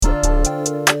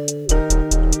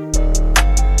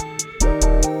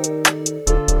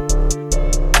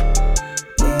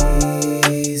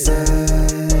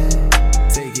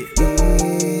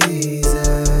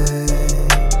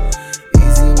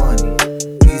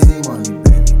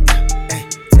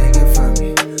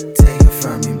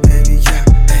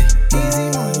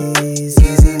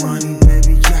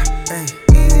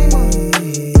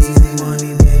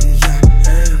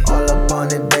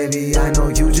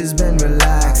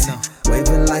relaxing.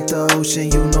 Waving like the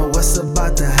ocean, you know what's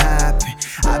about to happen.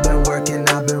 I've been working,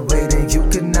 I've been waiting, you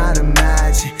could not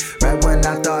imagine. Right when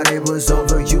I thought it was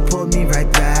over, you pulled me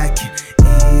right back in.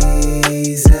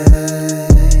 Easy,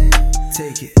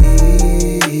 take it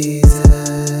easy.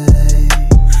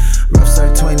 Rough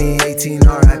start 2018,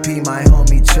 RIP my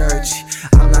homie Church.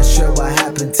 I'm not sure what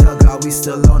happened, tell God we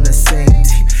still on the same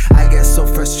team. I get so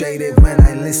frustrated when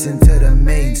I listen to the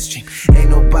mainstream. Ain't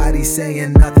nobody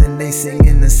saying nothing, they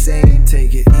singing the same.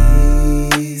 Take it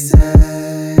easy,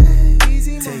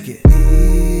 take it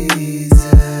easy.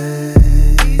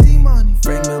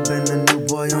 FrancMill been the new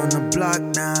boy on the block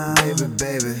now.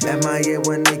 Baby. MIA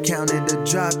when they counted the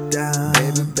drop down.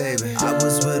 Baby. I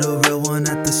was with a real one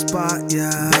at the spot,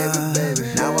 yeah. Baby.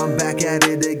 Now I'm back at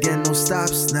it again, no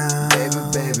stops now.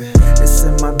 Baby. It's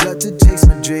in my blood to chase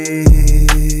my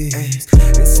dreams.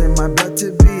 It's in my blood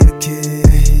to be a king.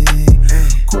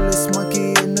 Coolest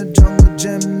monkey in the jungle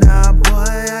gym now,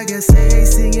 boy. I guess AA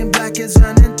singing black is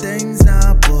running things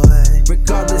now, boy.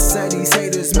 Regardless of these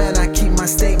haters, man, I keep my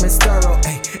statements thorough.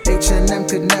 H&M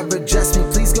could never dress me,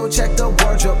 please go check the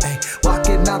wardrobe.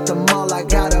 Walking out the mall, I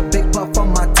got a big puff on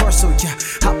my torso, yeah.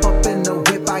 Hop up in the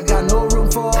whip, I got no room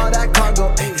for all that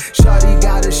cargo. Shawty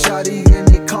got a shawty and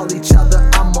they call each other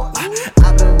amo.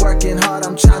 I've been working hard,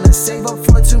 I'm trying to save up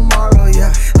for tomorrow,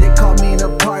 yeah. They call me to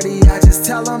party, I just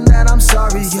tell them that I'm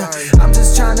sorry, yeah. I'm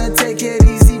just trying to take it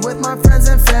easy with my friends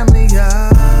and family,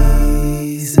 yeah.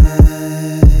 Easy,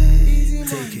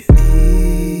 take it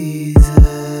easy.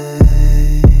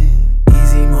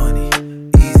 Easy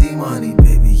money,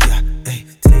 baby, yeah. Ay,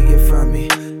 take it from me,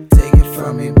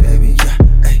 baby, yeah.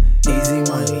 Ay, easy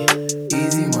money,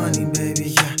 baby,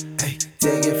 yeah. Ay,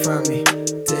 take it from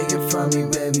me,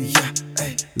 baby, yeah.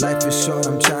 Ay, life is short,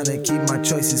 I'm trying to keep my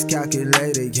choices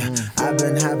calculated, yeah. I've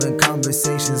been having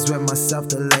conversations with myself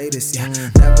the latest, yeah.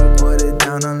 Never put it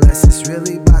down unless it's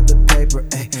really about the paper,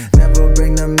 ay. Never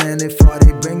bring them in if all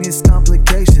they bring is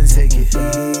complications. Take it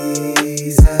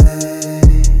easy,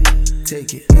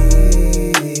 take it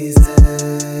easy.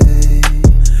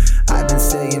 I've been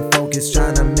staying focused,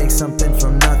 trying to make something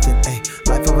from nothing, ay.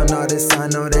 Life of an artist, I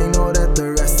know they know that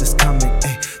the rest is coming,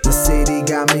 ay. The city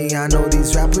got me, I know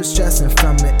these rappers stressing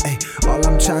from it, ay. All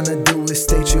I'm trying to do is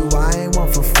stay true, I ain't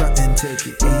one for frontin'. Take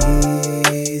it easy.